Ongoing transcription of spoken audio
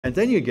And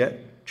then you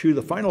get to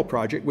the final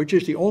project, which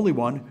is the only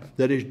one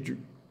that is,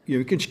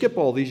 you can skip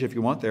all these if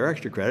you want, they're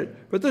extra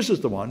credit, but this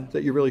is the one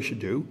that you really should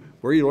do,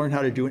 where you learn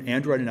how to do an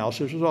Android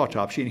analysis with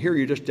Autopsy, and here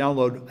you just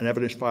download an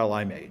evidence file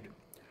I made.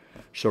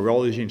 So we're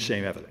all using the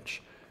same evidence.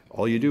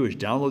 All you do is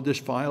download this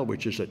file,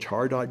 which is a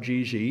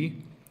tar.gz,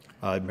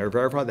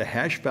 verify the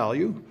hash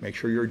value, make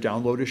sure your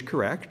download is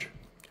correct,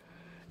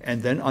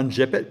 and then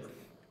unzip it.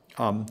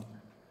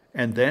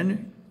 And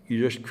then you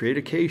just create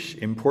a case,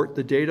 import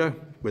the data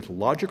with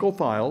logical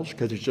files,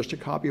 because it's just a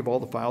copy of all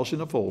the files in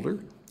the folder,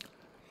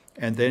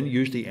 and then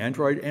use the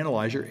Android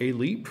analyzer,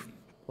 ALEAP,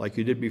 like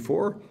you did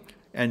before,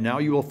 and now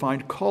you will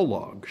find call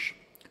logs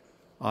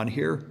on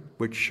here,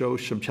 which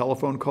shows some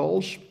telephone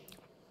calls.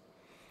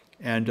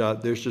 And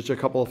there's just a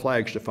couple of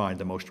flags to find,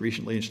 the most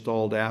recently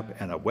installed app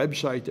and a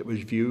website that was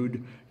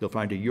viewed. You'll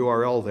find a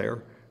URL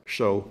there.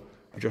 So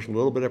just a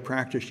little bit of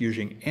practice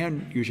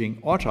using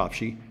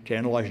Autopsy to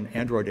analyze an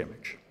Android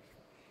image.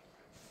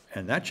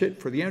 And that's it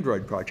for the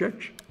Android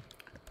project.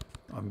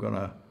 I'm going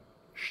to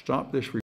stop this recording.